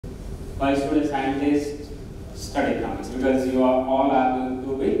why should a scientist study economics? Because you are all are going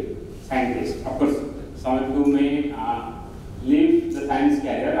to be scientists. Of course, some of you may leave the science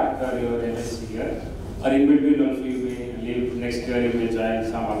career after your MSc year, or in between also you may leave next year, you may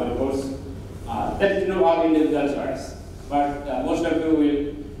join some other course. That is all individual choice. But most of you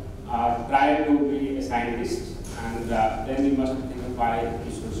will try to be a scientist, and then you must think of why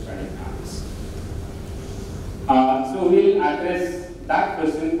you should study economics. So we'll address that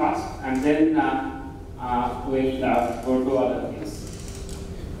question first, and then we'll go to other things.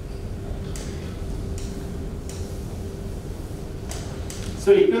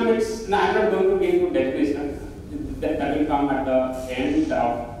 So economics, now I'm not going to give you definition. That will come at the end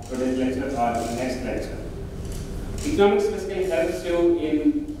of today's lecture or the next lecture. Economics basically helps you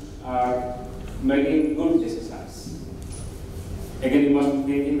in making good decisions. Again, you must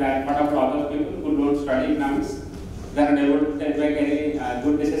be thinking that what about other people who don't study economics? They are able to make any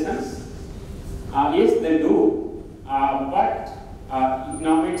good decisions. Yes, they do, but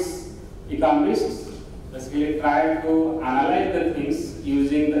economists basically try to analyze the things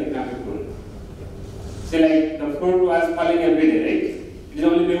using the economic rule. See, like the fruit was falling every day, right? It is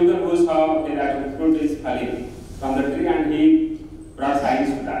only Newton who saw that the fruit is falling from the tree, and he brought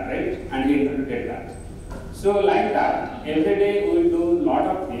science to that, right? And he interpreted that. So, like that, every day we will do a lot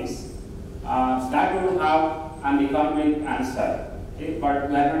of things that will have an economic answer, okay? But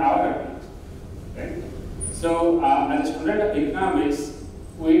we are not aware of it. Right? So, as a student of economics,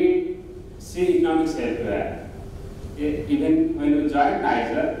 we see economics everywhere. Even when we join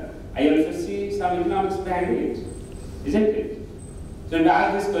NISER, I also see some economics behind it, isn't it? So, to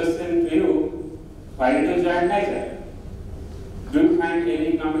ask this question to you, why did you join NISER? Do you find any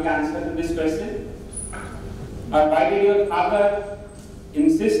economic answer to this question? Or why did your father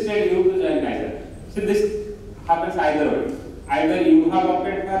insisted you to join NISER? So, this happens either way. Either you have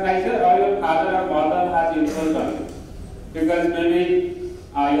opted for NISER, or your father or mother has influenced on you. Because maybe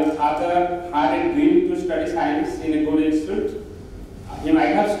your father had a dream to study science in a good institute. He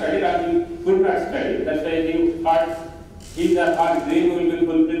might have studied, but he could not study. That's why he thought his or her dream will be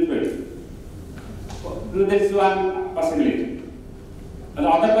fulfilled to it. So this is one possibility. The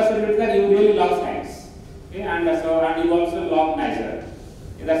other possibility is that you really love science, okay? And you also love NISER.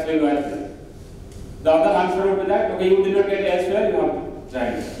 Okay? That's why you are here. The other answer would be that, okay, you did not get elsewhere, you have to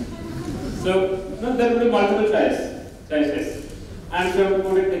join. So, there will be multiple choices. And so,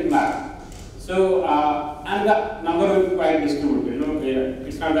 put it in math. So, and the number will be quite distributed.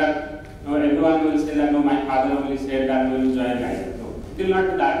 It's not that everyone will say that, no, my father only said that we will join NISER. No, it will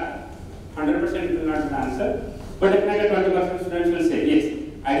not be that. 100% it will not be the answer. But definitely 20% students will say, yes,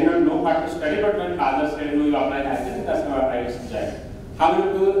 I did not know what to study, but when father said, no, you apply NISER, that's why I will join. How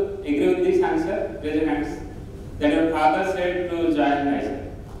many people agree with this answer? Raise your hands. That your father said to join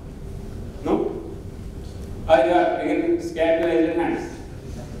NISER. No? Or you are again scared to raise your hands?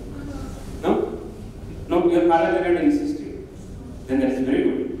 No? No, your father did not insist you. Then that is very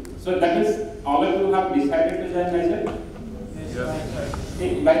good. So that means all of you have decided to join NISER?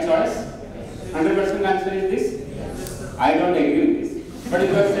 Yes. By choice? 100% answer is this? Yes. I don't agree with this. But if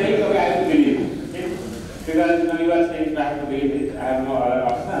you are saying, okay, I will believe it. Because you are saying I have to believe it, I have no other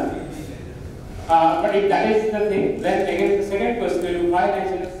option. But if that is the thing, then again the second question will be why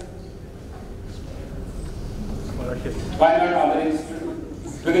NISER? Why not other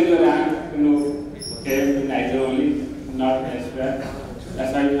institutes? Because your rank, came to NISER only, not elsewhere.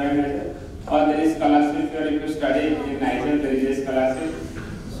 That's why you joined NISER. Or there is scholarship here, if you study in NISER, there is a scholarship.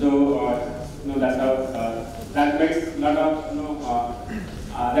 So, that's how, that makes a lot of,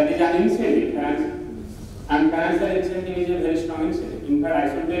 that is an incentive. And financial incentive is a very strong incentive. In fact, I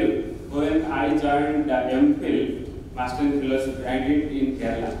should tell you, when I joined MPhil, Master in Philosophy, I did in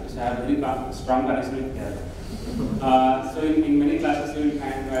Kerala. So I have very strong connection with Kerala. So in many classes, you will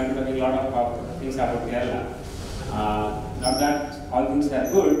find I am talking a lot of things about Kerala. Not that all things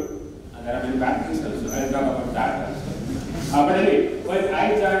are good, there are many bad things also. I will talk about that also. But anyway, when I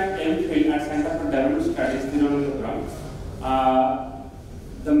joined MPhil at Center for Development Studies, Thiruvananthapuram,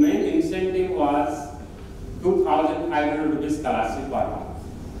 the main incentive was 2,500 rupees scholarship per month.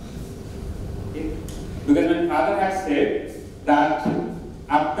 Okay? Because my father had said that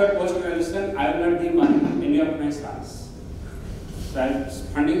after post-graduation, I will not give money to any of my sons. So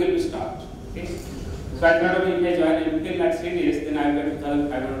funding will be stopped. Okay? So I thought if I join MPhil at CDS, then I will get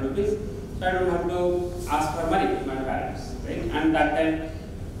 2,500 rupees. So I don't have to ask for money to my parents. Right? And that time,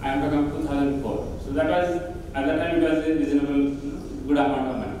 I am talking 2004. So that was, at that time, it was a reasonable, good amount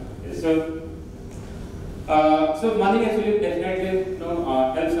of money. Okay? So money actually definitely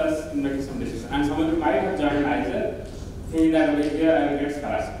helps us in making some decisions. And some of you might have joined NISER, thinking that over here I will get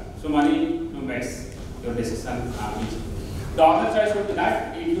scholarship. So money makes your decision easy. The other choice would be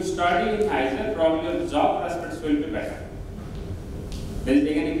that if you study in Niger, probably your job prospects will be better. There is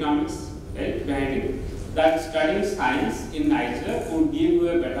again economics behind it. That studying science in Niger would give you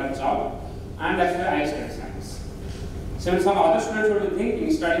a better job, and that's why I studied science. So some other students would be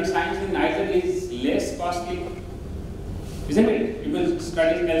thinking studying science in Niger is less costly, isn't it? Because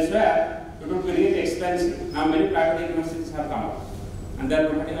studying elsewhere, it would be really expensive. Now many private universities have come up, and they are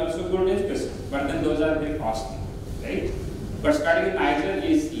providing also good education, but then those are very costly, right? But studying in Niger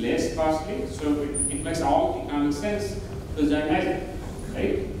is less costly, so it makes all economic sense to join Niger,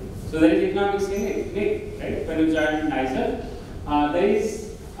 right? So there is economics in it, right? When you join Niger, there is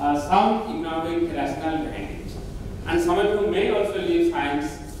some economic rationale behind it. And some of you may also leave science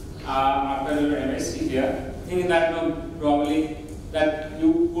after your MSc here, thinking that probably that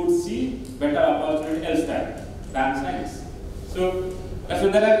you could see better opportunity elsewhere than science. So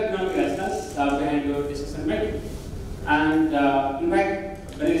there are economic rationales behind your decision making. And in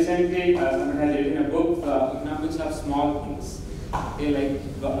fact, very recently, someone has written a book, Economics of Small Things. Okay, like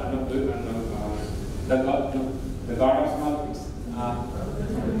the God of Small Things.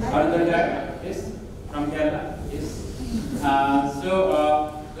 Yes, from Kerala. Yes.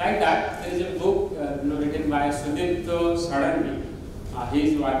 Like that, there is a book written by Sudipto Sadangi. He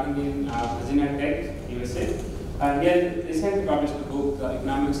is working in Virginia Tech, USA. He has recently published a book,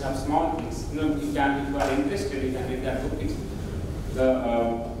 Economics of Small Things. If you are interested, you can read that book.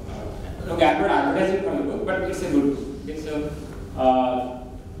 I'm not advertising for the book, but it's a good book. It's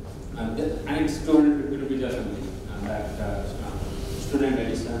and it's 250 rupees or something. That student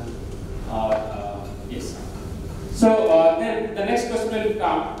edition. Yes. So then the next question will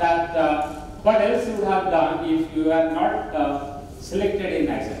come that what else you would have done if you are not selected in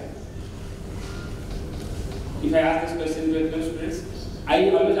Niger? If I ask this question to your students, I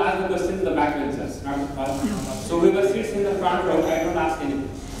always ask the question to the backbenchers, not the front. So whoever sits in the front row, I don't ask anything.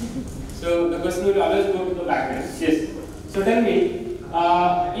 So the question will always go to the backbench. Yes. So tell me,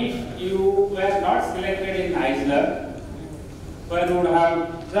 if you were not selected in Niger, where you would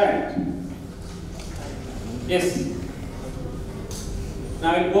have joined? Yes.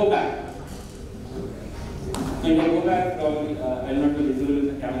 Now we'll go back. When I go back, probably I'll not be visible in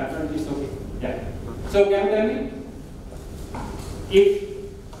the camera, but it's okay. Yeah. So can you tell me, if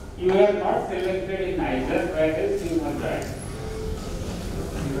you are not selected in Niger, where else you have joined?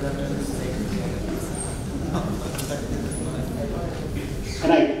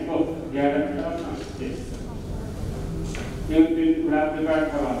 Right. Oh, you have done yes. You would have prepared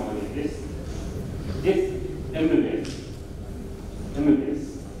for one more. Yes. Yes. MBBS.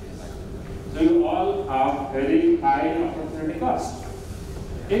 So you all have very high opportunity cost.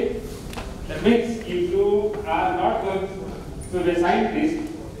 Okay. That means if you are not going to be a scientist,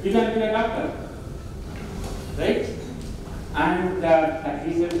 you can be a doctor, right? And that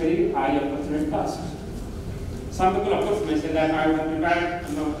is a very high opportunity cost. Some people, of course, may say that I have prepared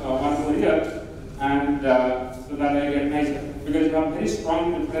one more year, and so that I get Niger, because you have very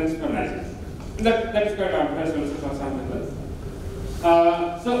strong preference for Niger. That is quite obvious also for some people.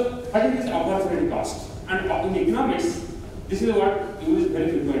 So what is this opportunity cost? And in economics, this is what you use very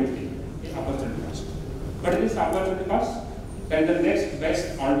frequently. Opportunity cost. But this opportunity cost is the next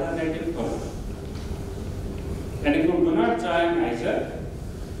best alternative for you. And if you do not join Niger,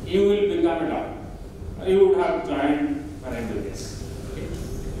 you will become a doctor. You would have joined for MBBS. Okay.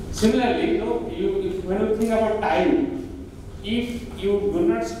 Similarly, when you think about time, if you do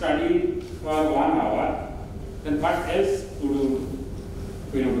not study for 1 hour, then what else will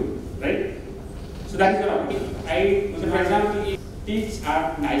you do? Right? So that is your opportunity. So for example, if teach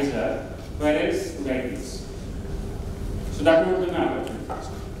at Niger, where else would I teach? So that would be my opportunity cost.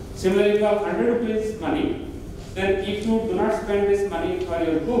 Similarly, if you have 100 rupees money, then if you do not spend this money for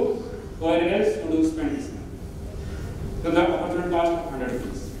your book, where else would you spend this money? So the opportunity cost of 100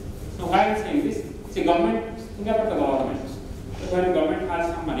 rupees. So why I am saying this? See, government, think about the government. So when the government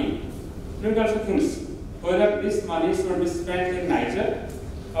has some money, it also thinks whether this money should be spent in Niger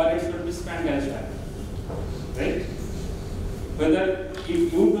or it should be spent elsewhere. Right? Whether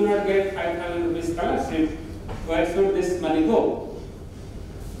if you do not get 5,000 rupees scholarship, where should this money go?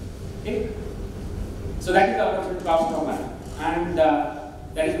 Okay? So that is the opportunity cost of money. And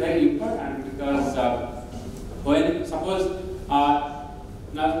that is very important because when suppose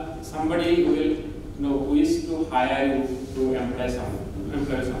now somebody will wish to hire you to employ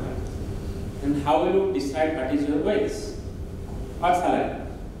someone, then how will you decide what is your wage or salary?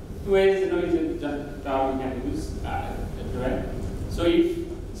 Wage is just a term you can use everywhere. So if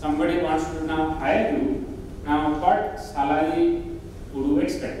somebody wants to now hire you, now what salary would you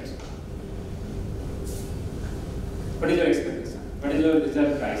expect? What is your expectation? What is your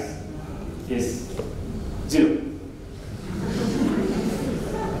reserve price? Yes, 0.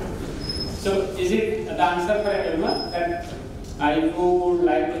 So is it the answer for everyone that if you would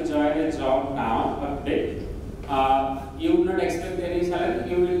like to join a job now or today, you would not expect any salary,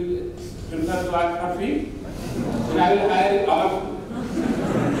 you will prefer to work for free? Then I will hire all of you.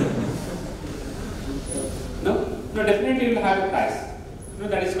 No, definitely you will have a price. No,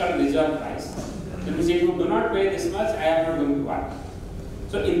 that is called reserve price. That means if you do not pay this much, I am not going to work.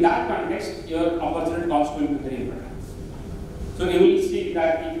 So in that context, your opportunity cost will be very important. So you will see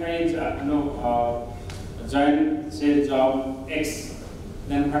that if I join say job X,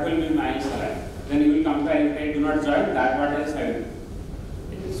 then what will be my salary? Then you will compare if I do not join that, what else I will do.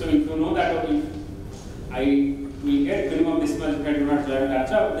 So if you know that if I will get minimum this much if I do not join that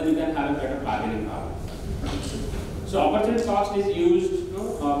job, then you can have a better bargaining power. So opportunity cost is used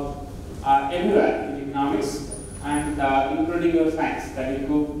everywhere in economics and including your science. That if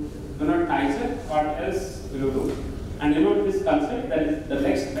you do not measure, what else will you do? And remember this concept, that is the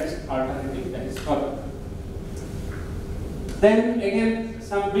next best alternative, that is further. Then again,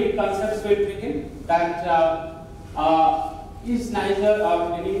 some big concepts will begin that is neither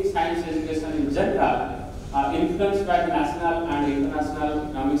or any science education in general influenced by the national and international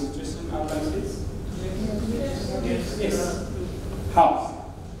economic situation of countries? Yes. How?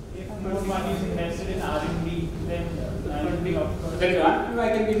 If money is invested in R&D, then R&D of course. That's one. I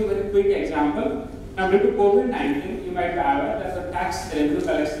can give you a very quick example. Now, due to COVID-19, you might be aware that the tax revenue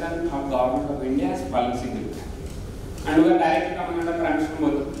collection of government of India has fallen significantly. And we are directly coming under Prime Minister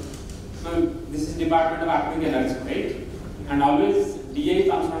Modi. Now, this is Department of Atomic Energy, right? And always DA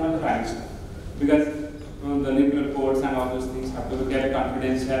comes under the Prime Minister because the nuclear codes and all those things have to be kept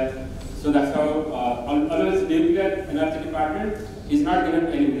confidential. So that's how always nuclear energy department is not given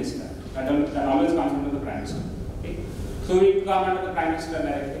to any minister. That always comes under the Prime Minister. Okay? So we come under the Prime Minister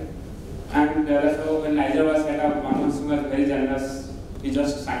directly. And so when Niger was set up, Manmohan Singh was very generous. He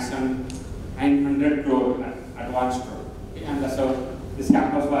just sanctioned 900 crore at one stroke. Okay? And that's how this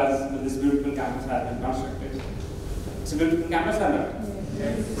campus was, this beautiful campus has been constructed. It's a beautiful campus, or not?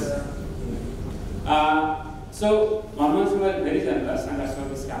 Yes. So Manmohan Singh was very generous, and that's how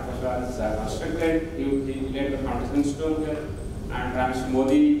this campus was constructed. He laid the foundation stone here, and Prime Minister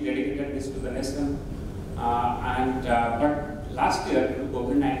Modi dedicated this to the nation. But last year, due to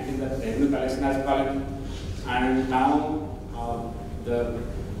COVID-19, the revenue collection has fallen, and now the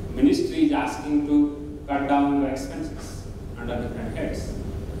ministry is asking to cut down the expenses under different heads,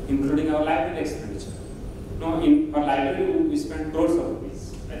 including our library expenditure. No, for library we spend crores of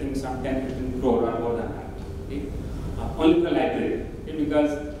rupees. I think some 10-15 crore or more than that. Okay? Only for library, okay?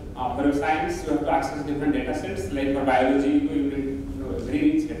 Because for your science you have to access different data sets. Like for biology, you need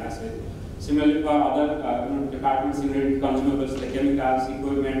very rich data set. Similarly, for other departments, you need consumables like chemicals,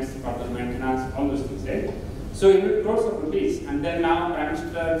 equipment, for the maintenance, all those things, right? So you need crores of rupees, and then now Prime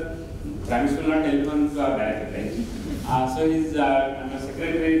Minister will not telephone to our director, right? So his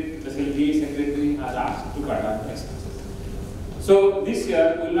secretary, facility secretary, has asked to cut down the expenses. So this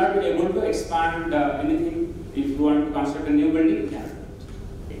year we will not be able to expand anything. If you want to construct a new building, you can.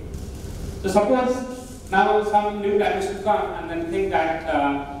 Okay. So suppose now some new Prime Minister come and then think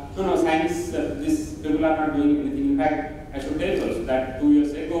that. No, science, these people are not doing anything. In fact, I should tell you also that 2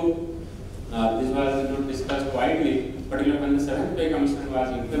 years ago, this was discussed widely, particularly when the 7th Pay Commission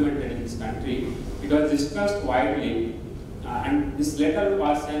was implemented in this country. It was discussed widely, and this letter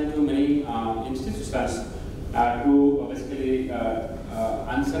was sent to many institutions to basically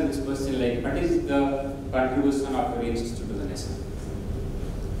answer this question like, what is the contribution of your institute to the nation?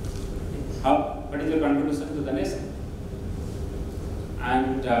 What is your contribution to the nation?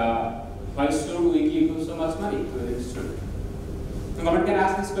 And why should we give so much money to the institute? The government can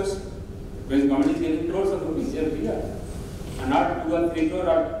ask this question. Because government is giving crores of rupees every year. And not 2 or 3 crore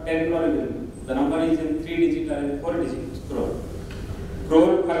or 10 crore even. The number is in 3 digit or in 4 digit crore.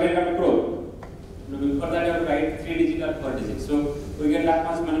 Crore, forget about crore. Before that you have to write 3 digit or 4 digit. So we get that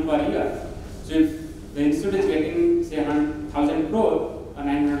much money per year. So if the institute is getting say 1,000 crore or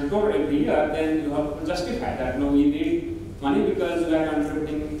 900 crore every year, then you have to justify that. No, we need money because we are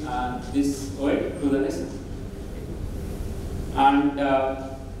contributing this way to the nation. And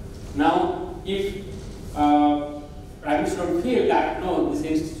now, if Prime Minister would feel that no, this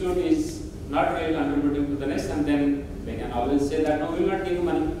institute is not really contributing to the nation, then they can always say that no, we will not give you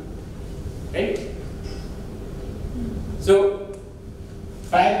money, right? So,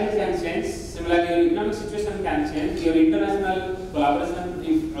 priorities can change. Similarly, your economic situation can change. Your international collaboration,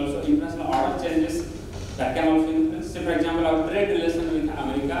 if also international order changes, that can also influence. say for example, our trade relation with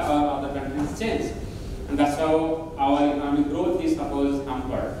America or other countries change, and that's how our economic growth is supposed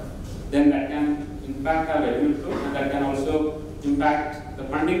hampered. Then that can impact our revenue growth, and that can also impact the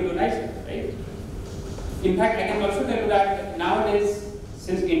funding to Nigeria, right? In fact, I can also tell you that nowadays,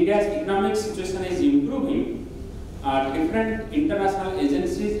 since India's economic situation is improving, different international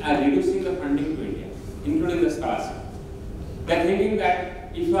agencies are reducing the funding to India, including the scholarship. They are thinking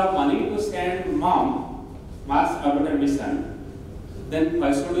that if you have money to send Mars orbital mission, then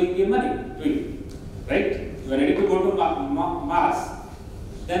why should we give money to you, right? You are ready to go to Mars,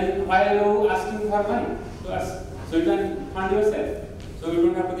 then why are you asking for money to us? So you can fund yourself, so you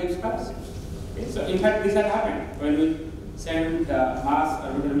don't have to give scholarships. Okay? So in fact, this has happened when we send Mars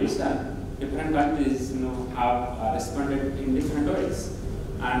orbital mission. Different countries, have responded in different ways,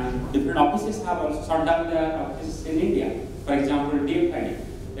 and different offices have also shut down their offices in India. For example, DFID,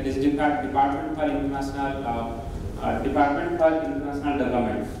 that is Department for International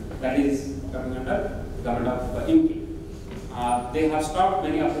Development, that is coming under the government of UK. They have stopped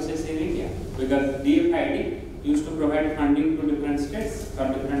many offices in India because DFID used to provide funding to different states for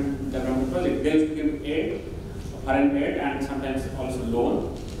different development projects. They used to give aid, foreign aid, and sometimes also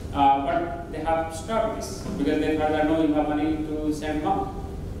loan. But they have stopped this because they thought that no, you have money to send mom.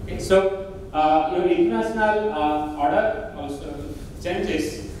 Okay, so your international order also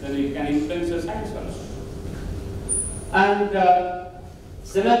changes, that it can influence your science also. And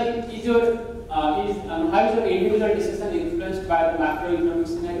similarly, how is your individual decision influenced by the macroeconomic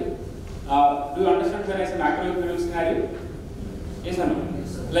scenario? Do you understand when I say macroeconomic scenario? Yes or no?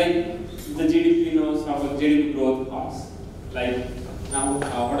 Yes, like the GDP knows how GDP growth was. Like now,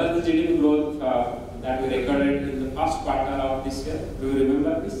 what is the GDP growth that we recorded in the first quarter of this year? Do you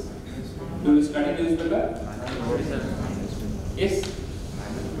remember this? Do you study newspaper? Yes?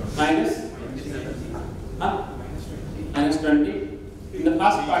 Minus? Minus 20. In the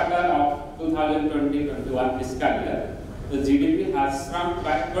first quarter of 2020-21 fiscal year, the GDP has shrunk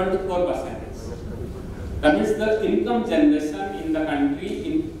by 24%. That means the income generation in the country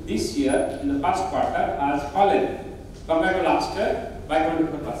in this year, in the first quarter, has fallen compared to last year by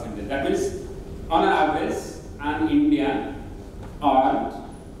 24%. That means, on an average, an Indian earned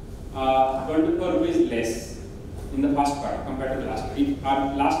 24 rupees less in the first quarter compared to last year.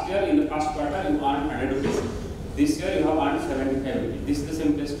 Last year, in the first quarter, you earned 100 rupees. This year, you have earned 75 rupees. This is the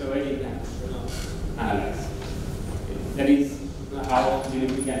simplest way you can analyze. Okay. That is how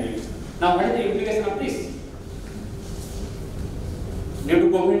GDP can be used. Now, what is the implication of this? Due to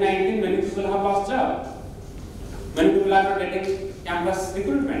COVID-19, many people have lost jobs. Many people are not getting campus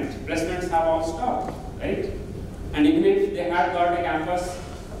recruitment. Placements have all stopped, right? And even if they had got a campus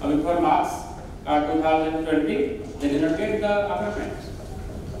before March 2020, they did not get the appointment.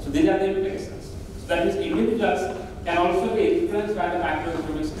 So these are the implications. So that means individuals can also be influenced by the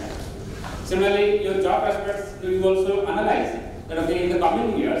macroeconomic scenario. Similarly, your job prospects, you also analyze that okay, in the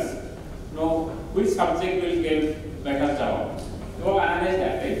coming years, which subject will give better job. You analyze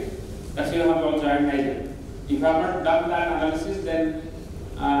that, right? That's why you have also joined Nigeria. If you have not done that analysis, then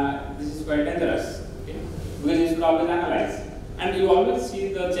this is quite dangerous, okay? Because you should always analyze. And you always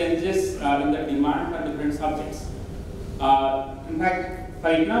see the changes in the demand for different subjects. In fact, for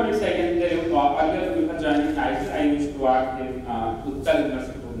economics, I can tell you, earlier before joining Nigeria, I used to work in Uttar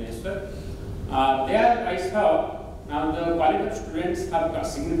University, Bhubaneswar. There I saw now the quality of students have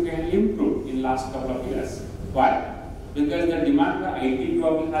significantly improved in last couple of years. Why? Because the demand for IT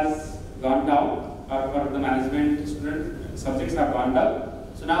probably has gone down, or for the management student subjects have gone down.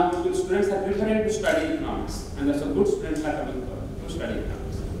 So now students are preferring to study economics, and that's a good students are coming to study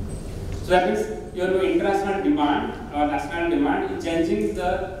economics. So that means your international demand or national demand is changing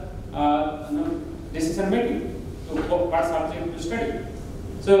the decision making to what subject to study.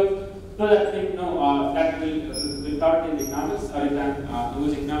 So that that will taught in economics, or you can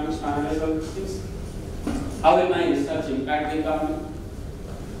use economics to analyze all these things. How will my research impact the economy?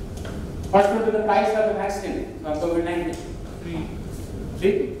 What should be the price of the vaccine for COVID-19?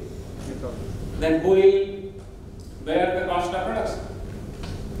 Free. Then who will bear the cost of production?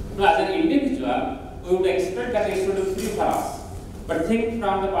 Now, as an individual, we would expect that it should be free for us. But think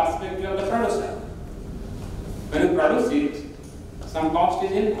from the perspective of the producer. When you produce it, some cost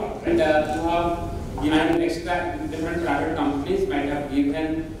is involved. And you have given extra, different private companies might have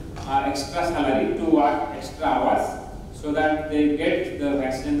given extra salary to work extra hours so that they get the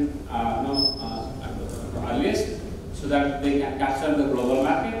vaccine earliest, so that they can capture the global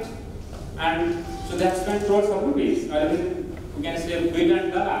market. And so they have spent crores of rupees, or even we can say $1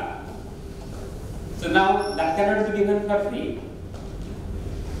 billion. So now that cannot be given for free.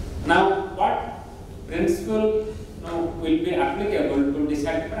 Now what principle will be applicable to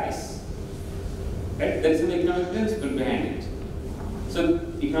decide price. Right? There is an economic principle behind it. So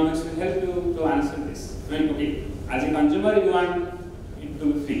economics will help you to answer this. I mean, okay, as a consumer you want it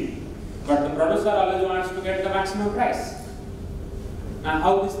to be free, but the producer always wants to get the maximum price. Now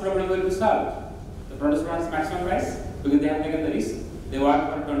how this problem will be solved? The producer wants maximum price because they have taken the risk. They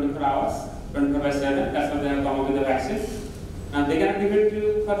work for 24 hours, 24/7, that's why they have come up with the vaccine. And they cannot give it to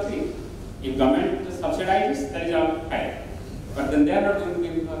you for free. If government subsidizes, that is all fine. But then they are not going to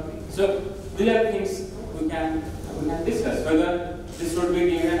give it for free. So these are things we can discuss whether this should be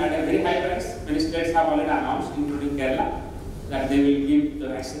given at a very high price. Many states have already announced, including Kerala, that they will give the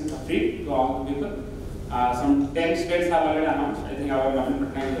vaccine for free to all the people. Some 10 states have already announced. I think our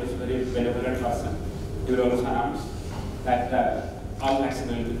government is a very benevolent person. He will also announce that all vaccine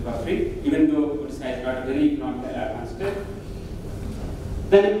will be for free, even though Odisha is not a very economically advanced state.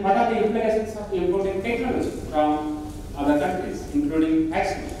 Then what are the implications of importing technology from other countries, including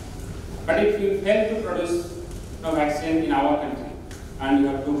vaccine? But if you fail to produce no vaccine in our country, and you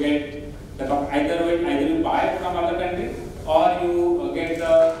have to get the either you buy it from other country or you get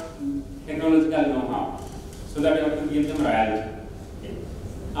the technological know-how, so that you have to give them royalty. Okay.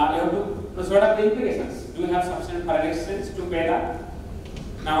 You have to. So what are the implications? Do you have sufficient foreign exchange to pay that?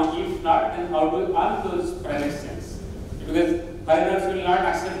 Now, if not, then how do you earn those foreign exchange? Because foreigners will not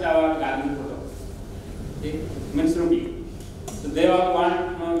accept our Gandhi photo. Okay, means rupee. So they all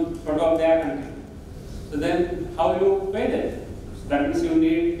want photo of their country. So then, how do you pay them? So that means you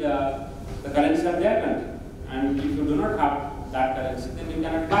need the currency of their country. And if you do not have that currency, then you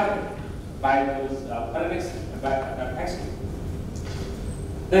cannot buy those foreign exchange, buy that exchange.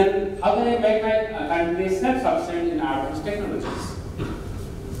 Then, how can I make my country self-sufficient in advanced technologies?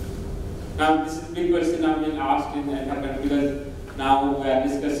 Now, this is a big question now being asked in the entire country because now we are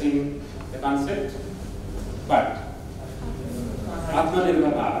discussing the concept, but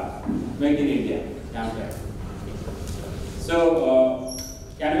Atmanirbhar Bharat, make in India. So,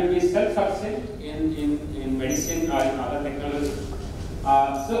 can we be self-sufficient in medicine or in other technology?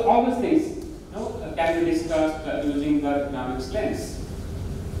 So, all those things can be discussed using the economics lens.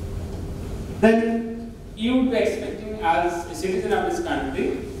 Then, you would be expecting as a citizen of this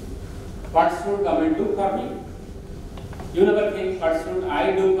country, what should government do for me? You never think, what should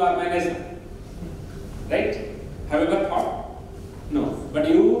I do for my nation? Right? Have you ever thought? No. But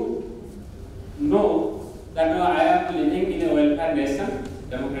you know that no, I am living in a welfare nation,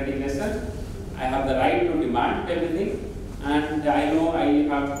 democratic nation. I have the right to demand everything. And I know I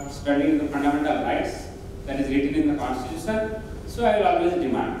have studied the fundamental rights that is written in the constitution. So I will always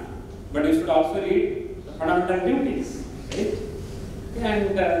demand. But you should also read the fundamental duties. Right? And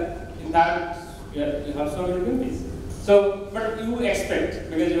in that, you have so many duties. So, but you expect,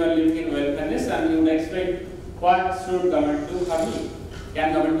 because you are living in welfare nation, you expect what should government do for me?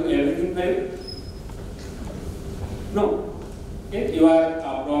 Can government do everything for you? No. Okay? You are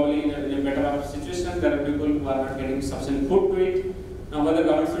probably in a better situation. There are people who are not getting sufficient food to eat. Now, whether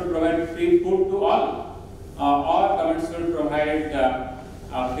government should provide free food to all, or government should provide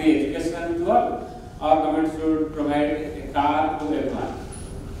free education to all, or government should provide a car to everyone.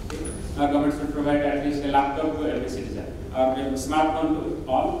 Our government should provide at least a laptop to every citizen, or a smartphone to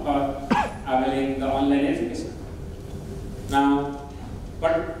all for availing the online education. Now,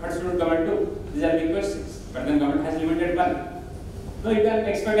 what should government do? These are big questions. But then government has limited money. No, you can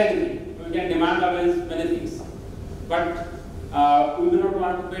expect anything. You can demand always many things. But we do not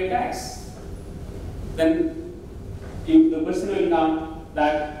want to pay tax. Then if the question will come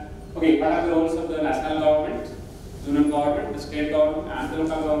that, okay, what are the roles of the national government, union government, the state government, and the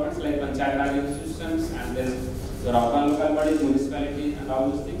local governments like Panchayat Raj institutions, and then the urban local bodies, municipalities, and all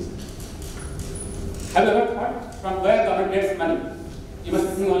those things. Have you ever thought from where government gets money? You must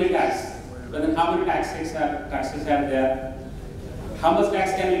think only tax. But then how many taxes are there? How much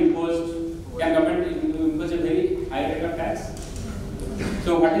tax can be imposed? Can government impose a very high rate of tax?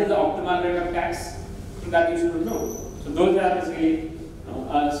 So what is the optimal rate of tax? That you should know. So those are basically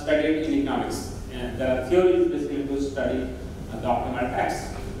studied in economics. And the theory is basically to study the optimal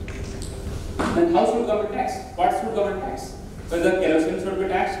tax. Then how should government tax? What should government tax? Whether kerosene should be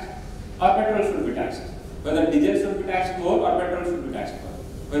taxed or petrol should be taxed. Whether diesel should be taxed more or petrol should be taxed more.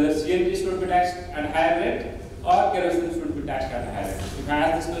 Whether CNG should be taxed at a higher rate or kerosene should be taxed at a higher rate. If I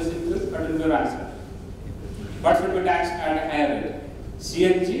ask this question to you, what will be your answer? What should be taxed at a higher rate?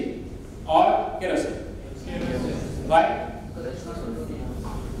 CNG or kerosene? Why?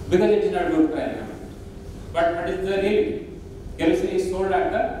 Because it is not good for environment. But what is the reality? Kerosene is sold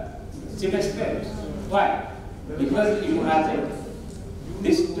at the cheapest rate. Why? Because you have a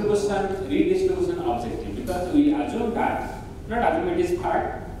distribution, redistribution objective. because we assume that, not assume, it is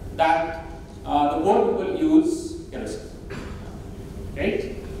fact that the poor people use kerosene.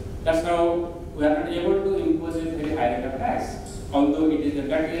 Right? That's how we are not able to impose a very high rate of tax, although it is the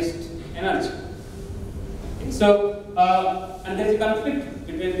dirtiest energy. Okay. So, and there is a conflict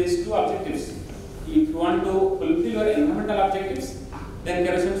between these two objectives. If you want to fulfill your environmental objectives, then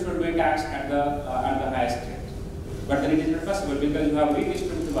kerosene should be taxed at the highest rate. But then it is not possible because you have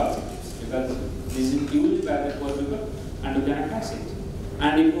redistributive objectives, because this is used by the poor people and you cannot tax it.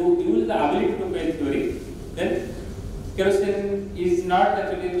 And if you use the ability to pay theory, then kerosene is not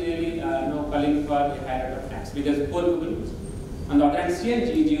actually really calling for a higher rate of tax because poor people use it. On the other hand, CNG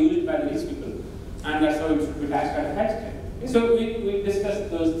is used by the rich people, and that's how it should be taxed at the highest rate. Okay, so we discussed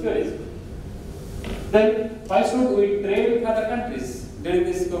those theories. Then why should we trade with other countries? During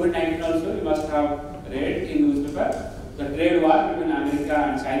this COVID-19 also, you must have read in newspaper the trade war between America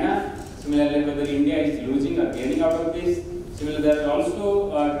and China. Similarly, whether India is losing or gaining out of this. Similarly, there is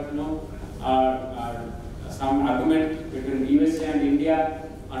also some argument between USA and India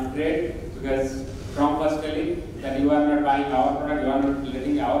on trade, because Trump was telling that you are not buying our product, you are not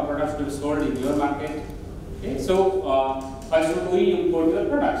letting our products to be sold in your market. Okay, so why should we import your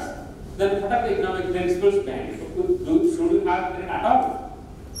products? Then what are the economic principles behind it? Should we have trade at all,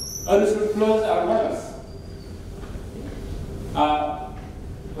 or we should close our borders?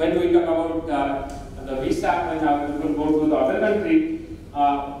 When we talk about the visa, when our people go to the other country,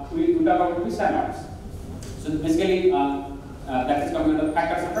 we talk about visa norms. So basically, that is coming under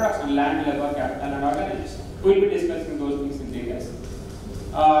factors of production: land, labor, capital, and organization. We will be discussing those things in details.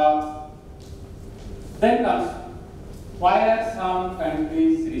 Then comes, why are some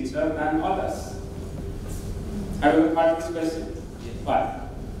countries richer than others? Have you heard this question? Why?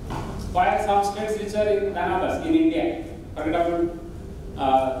 Why are some states richer than others in India? For example,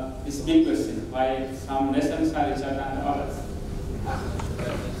 this big question: why some nations are richer than others?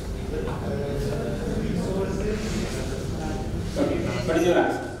 Okay, what is your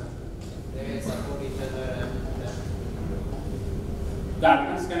answer? They support each other The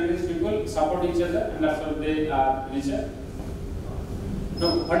advanced countries people support each other, and that's why they are richer. No,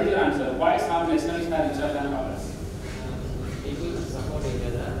 what is your answer? Why some nations are richer than others? people support each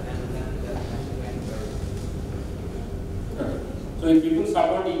other and then the nation can grow. Okay. So if people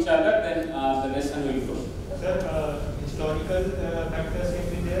support each other, then the nation will grow. Sir, historical factors can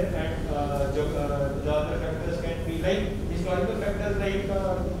be there, and the other factors can be like historical factors like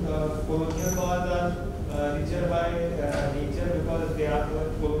colonial powers are richer by nature because they are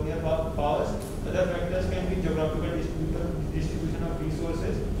colonial powers. Other factors can be geographical distribution of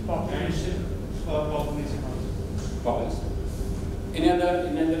resources and population also. Population. Any other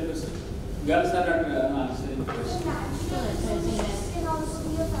question? Girls are not answering the question. Natural resources can also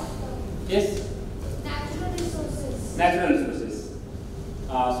be a factor. Yes? Natural resources. Natural resources.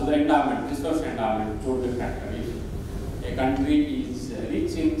 So the endowment, resource endowment would be a factor. If a country is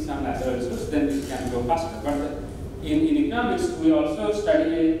rich in some natural resource, then it can grow faster. But in economics, we also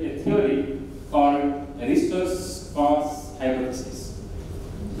study a theory called resource cost hypothesis.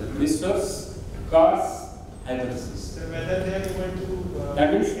 Resource cost hypothesis. So whether they are able to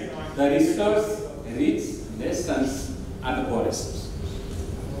That means the resource rich nations are the poorest.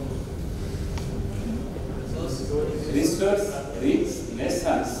 Resource rich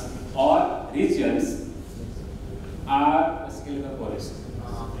nations or regions are basically the poorest.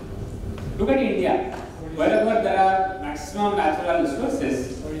 Look at India. Wherever there are maximum natural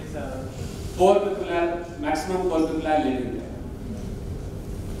resources, maximum poor people are living there.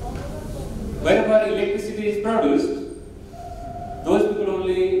 Wherever electricity is produced, those people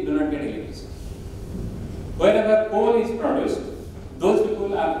only do not get electricity. Wherever coal is produced, those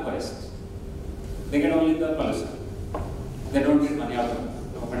people are the poorest. They get only the pollution. They don't get money out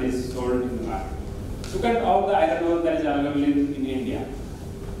of what is sold in the market. Look at all the iron ore that is available in India.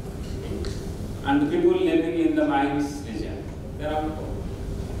 And the people living in the mines region, they are all poor.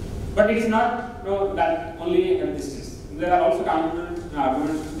 But it is not that only exists. There are also counter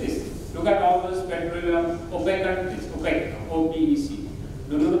arguments to this. Look at all those petroleum OPEC countries, OPEC, OPEC.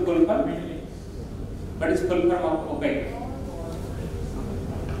 Do you know the full form? What is full form of OPEC?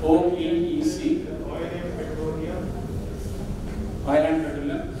 OPEC. oil and petroleum. Oil and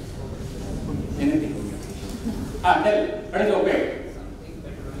petroleum. Anything? Tell. What is OPEC?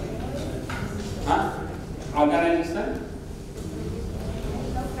 Organization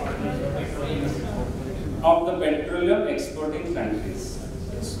of the petroleum exporting countries.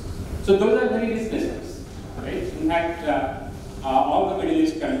 So those are very rich nations, right? In fact, all the Middle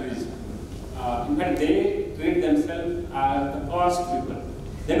East countries, in fact, they treat themselves as the first people.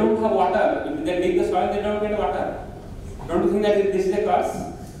 They don't have water. If they dig the soil, they don't get water. Don't you think that this is a cause?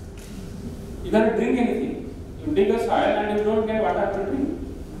 You cannot drink anything. You dig the soil and you don't get water to drink.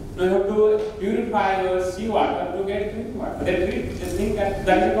 So you have to purify your seawater to get drinking water. They think that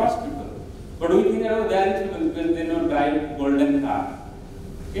that is a cause people. But we think that oh, they are rich people because they don't drive golden car.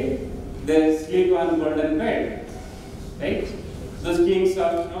 Okay? They sleep on golden bed. Right? Those kings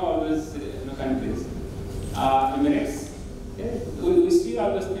of all those countries, Emirates. Okay? We see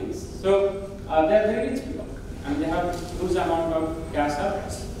all those things. So they are very rich people, and they have huge amount of gas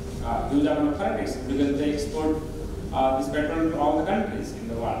surplus, huge amount of currency because they export this petrol to all the countries in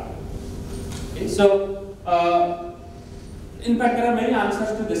the world. Okay? So in fact, there are many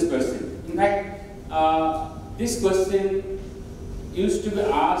answers to this question. In fact, this question used to be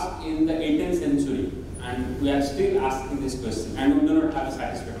asked in the 18th century, and we are still asking this question, and we do not have a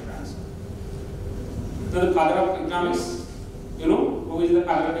satisfactory answer. So the father of economics, you know, who is the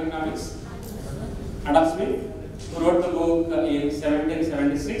father of economics? Adam Smith, who wrote the book in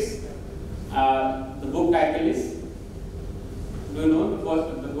 1776. The book title is, do you know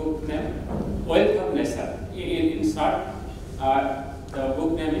the book name? Wealth of Nation. In short, the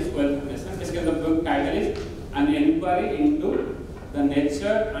book name is Wealth of Nation. Basically, the book title is An Inquiry into the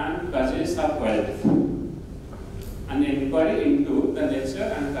Nature and Causes of Wealth. An inquiry into the nature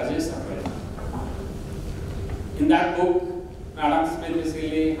and causes of wealth. In that book, Adam Smith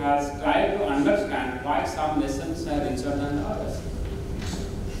basically has tried to understand why some nations are richer than others.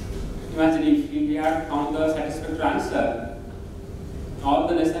 Imagine if we had found the satisfactory answer, all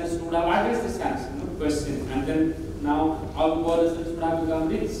the nations would have addressed this answer, question, and then now all the poor nations would have become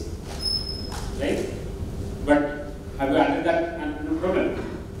rich. Right? But have you added that problem?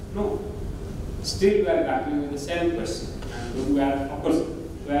 No. Still we are grappling with the same question, and we are, of course,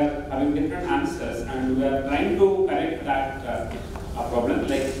 we are having different answers, and we are trying to correct that problem.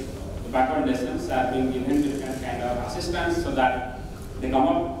 Like the backward nations are being given different kind of assistance so that they come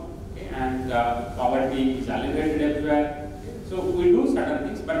up, okay, and poverty is alleviated everywhere. So we do certain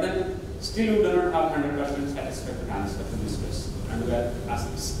things, but then still we do not have 100% satisfactory answer to this question, and we are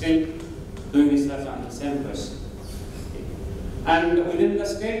still doing research on the same question. And within the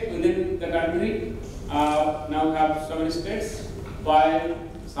state, within the country, now we have so many states, while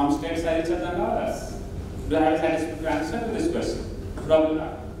some states are richer than others. Do I have a satisfactory answer to this question? Probably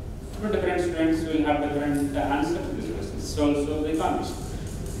not. But different students will have different answer to this question. So also the economist.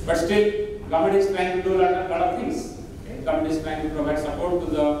 But still, government is trying to do a lot of things. Okay? Government is trying to provide support to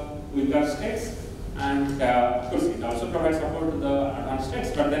the weaker states, and of course it also provides support to the advanced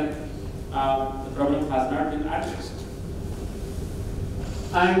states, but then the problem has not been addressed.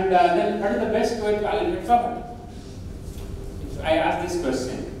 And then what is the best way to alleviate poverty? If I ask this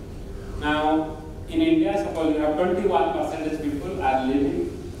question, now in India, suppose you have 21% people are living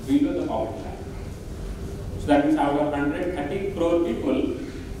below the poverty line. So that means out of 130 crore people,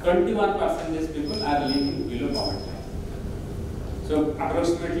 21% people are living below poverty line. So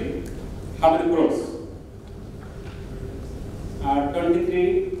approximately how many crores?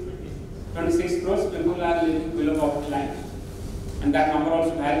 26 crores people are living below poverty line. And that number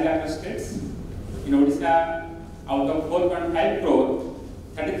also varies across states. In Odisha, out of 4.5 crore,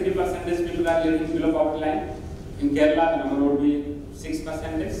 33% people are living below poverty line. In Kerala, the number would be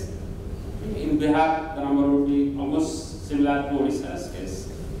 6%. In Bihar, the number would be almost similar to Odisha's case.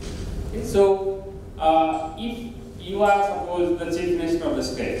 Okay, so, if you are suppose the chief minister of the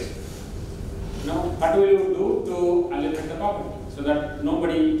state, what will you do to alleviate the poverty so that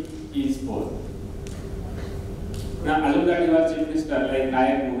nobody is poor? Now, assume that you are chief minister like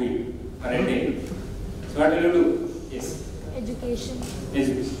Nayak movie for a day. So what will you do? Yes. Education.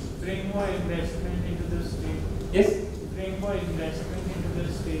 Education. Bring more investment into the state. Yes. Bring more investment into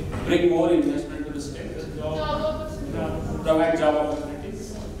the state. Bring more investment to the state. Job opportunities. Provide job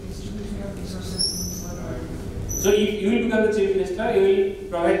opportunities. So if you will become the chief minister, you will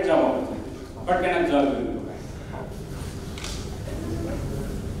provide job opportunities. What kind of job will you provide?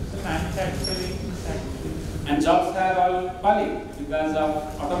 Manufacturing. And jobs are all falling because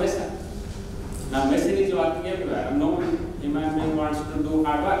of automation. Now machine is working everywhere, and no human being wants to do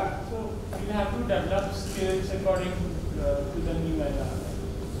hard work. So you have to develop skills according to the new era.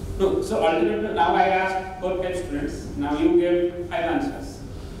 No, so ultimately now I asked 4 5 students, now you gave 5 answers.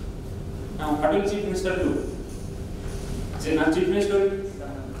 Now what will chief minister do? Say now chief minister will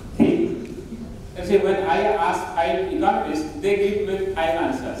think. See, when I ask 5 economists, they give me 5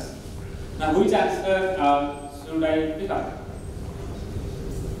 answers. Now which answer should I pick up?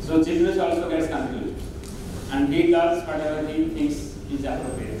 So chief minister also gets confused, and he does whatever he thinks is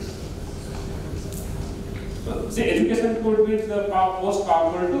appropriate. So So, see, education could be the most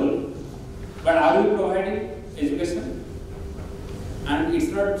powerful tool, but are we providing education? And it's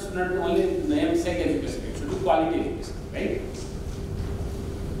not only namesake education, it should be quality education, right?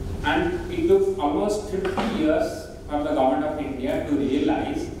 And it took almost 50 years for the government of India to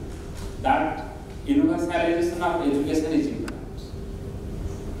realize that universalization of education is important.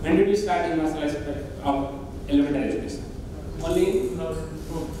 When did we start universalization of elementary education? Only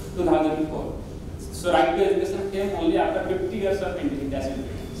 2004. So right to education came only after 50 years of India's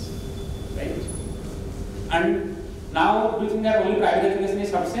independence, right? And now, do you think that only private education is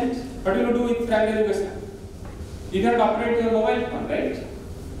sufficient? What do you do with private education? You cannot operate your mobile phone, right?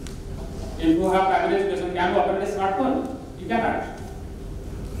 If you have private education, can you operate a smartphone? You cannot.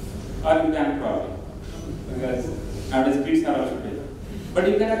 Or you can probably, because nowadays speeds are also different. But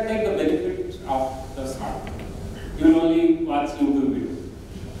you cannot take the benefit of the smartphone. You will only watch YouTube video.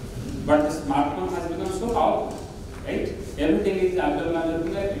 But the smartphone has become so powerful, right? Everything is available on your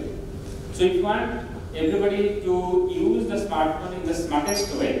fingertip. So if you want everybody to use the smartphone in the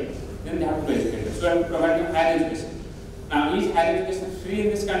smartest way, then they have to educate them. So I am providing higher education. Now, is higher education free in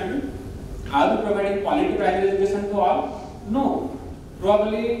this country? Are we providing quality primary education to all? No.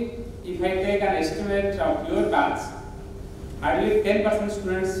 Probably, if I take an estimate of your batch, hardly 10%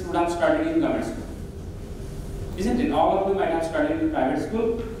 students would have studied in government school. Isn't it? All of you might have studied in private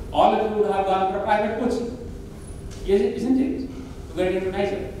school. All of you would have gone for private coaching. Isn't it? To get into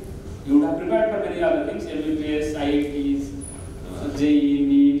NIGER. You would have prepared for many other things, MBBS, IITs, JEE,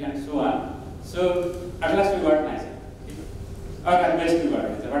 NEET, and so on. So, at last we got NIGER. Or at best we got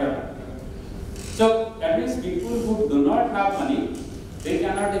NIGER, whatever. So, that means people who do not have money, they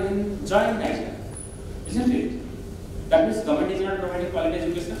cannot even join NIGER. Isn't it? That means government is not providing quality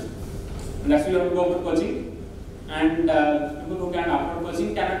education. And that's why you have to go for coaching. And people who can afford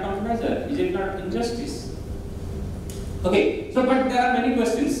coaching cannot come to NIGER. Is it not injustice? Okay, so but there are many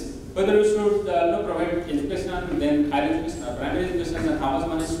questions. Whether we should provide education, then higher education, or primary education, and how much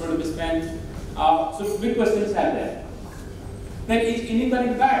money should be spent. So big questions are there. Then is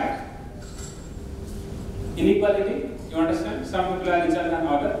inequality bad? Inequality, you understand? Some people are richer than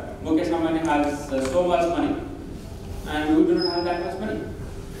others. Mukesh Ambani has so much money, and we do not have that much money.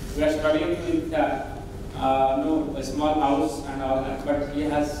 We are struggling with a small house and all that, but he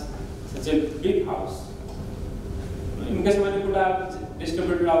has such a big house. Mukesh Ambani could have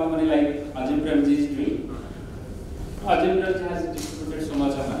distributed our money like Ajim Premji is doing. Ajim Premji has distributed so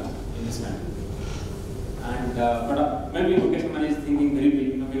much of money in this country. And but maybe Mukesh Ambani is thinking very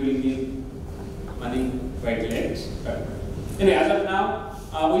big, we will give money quite late. But anyway, as of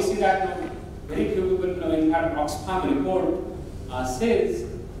now, we see that very few people, in fact, Oxfam report says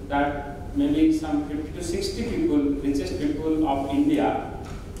that maybe some 50 to 60 people, richest people of India,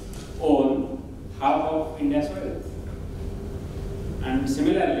 own half of India's wealth. And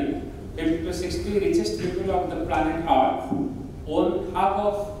similarly, 50 to 60 richest people of the planet Earth own half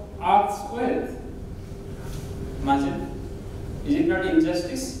of Earth's wealth. Imagine, is it not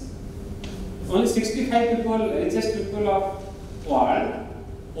injustice? Only 65 people, richest people of world,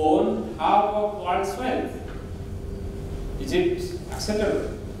 own half of world's wealth. Is it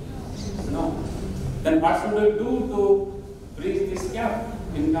acceptable? No. Then what should we do to bridge this gap,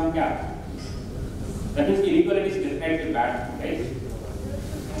 income gap? That means inequality is definitely bad, right?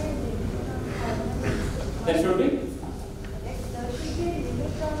 There should be? There should be a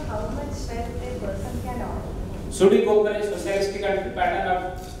limit on how much wealth a person can earn. Should we go for a socialistic pattern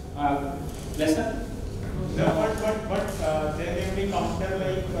of lesson? But there can be counter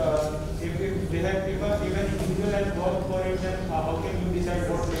like if they have even individual has worked for it, then how can you decide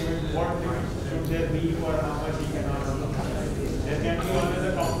what limit should there be for how much he can earn? There can be always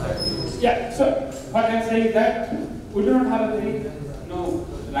a counter to. Yeah. So what I'm saying is that we do not have a very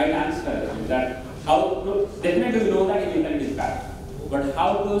right answer. That how definitely we know that inequality is bad, but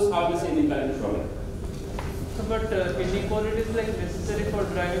how to solve this inequality problem? So, but inequality is like necessary for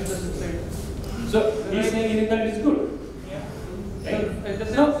driving the society. So he's saying inequality is good. Yeah. Right? So, in the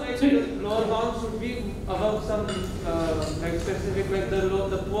sense, like the lower bound should be above some like specific, like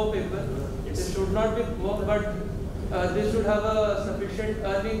the poor people. Yes. They should not be poor, but they should have a sufficient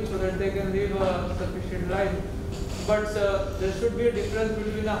earning so that they can live a sufficient life. But there should be a difference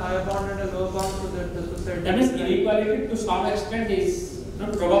between a higher bound and a lower bound so that the society. That means inequality to some extent is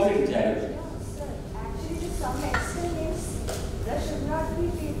not probably desirable. Yeah, sir. Actually, to some extent, there should not be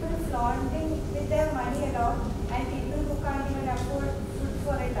people flaunting with their money around and people who can't even afford food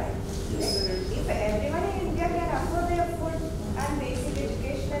for a time. If everyone in India can afford their food and basic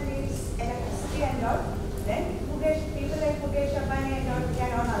educational needs, electricity and all, then people like Mukesh Ambani and all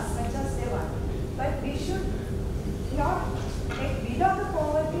can earn as much as they want. But we should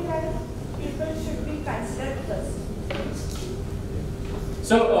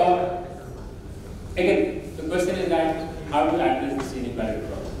Again, the question is that how to address this inequality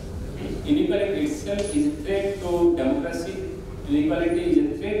problem. Inequality itself is a threat to democracy. Inequality is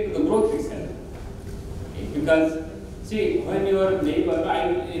a threat to the growth itself. Because see, when your neighbor,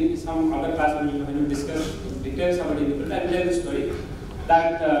 in some other class when you discuss details about inequality, I will tell the story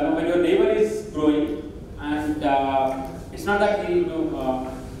that when your neighbor is growing and it's not that he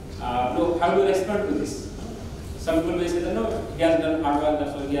how to respond to this. Some people may say that no, he has done hard work,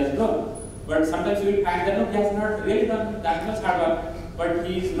 that's why he has grown. But sometimes you will find that no, he has not really done that much hard work, but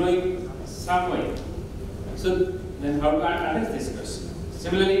he is growing some way. So then how to address this question?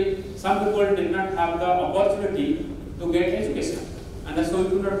 Similarly, some people did not have the opportunity to get education, and that's why we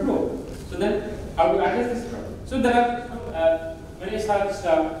could not grow. So then how to address this problem? So there are many such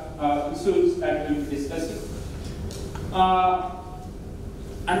issues that we will be discussing.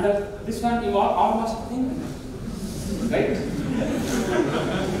 And this one you all must think, right?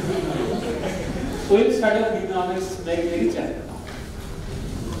 Will study of economics make me richer?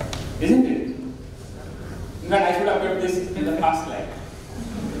 Isn't it? In fact, I should have put this in the first slide.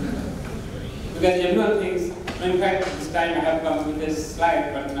 Because everyone thinks, in fact, this time I have come with this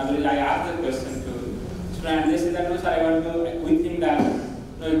slide, but another I asked the question to students, and they said that no, sir, we think that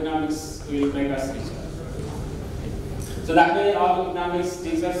economics will make us richer. So that way, all economics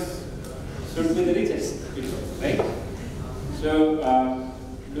teachers should be the richest people, right? So,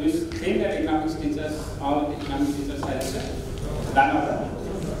 do you think that economics teachers, all economics teachers are richer?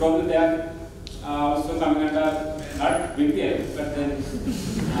 That probably they are also coming under not BPL, but then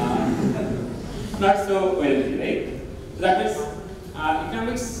not so wealthy, right? So that means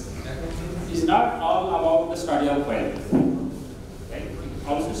economics is not all about the study of wealth, right? It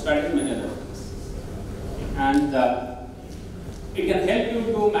also studies many other things, and it can help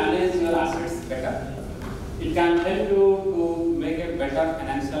you to manage your assets better. It can help you to make a better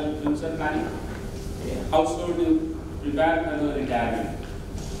financial future planning. How should you prepare for your retirement?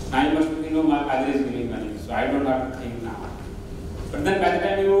 Now you must think, no, my father is giving money, so I don't have to think now. But then by the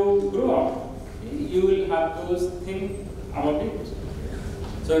time you grow up, you will have to think about it.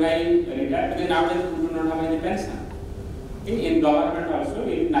 So when I retire, because nowadays we do not have any pension. In government also,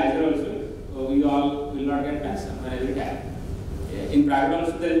 in Nigeria also, we all will not get pension when I retire. In private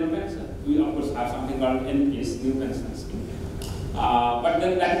also there is no pension. We of course have something called NPS, new pension scheme. But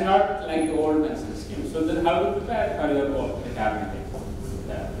then that is not like the old pension scheme. So then how to prepare for your old retirement?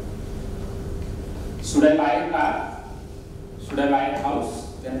 Should I buy a car? Should I buy a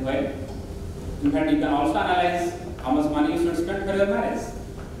house? Then when? In fact, you can also analyze how much money you should spend for your marriage.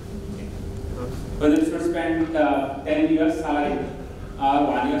 Whether you should spend 10 years salary, or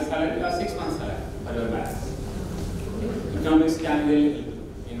 1 year salary, or 6 months salary for your marriage. Economics can really help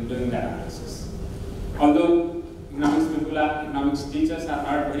in doing that analysis. Although economics teachers are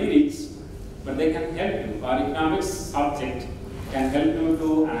not very rich, but they can help you. Or economics subject can help you to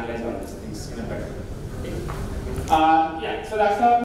analyze all these things in a better way. Yeah, so that's all.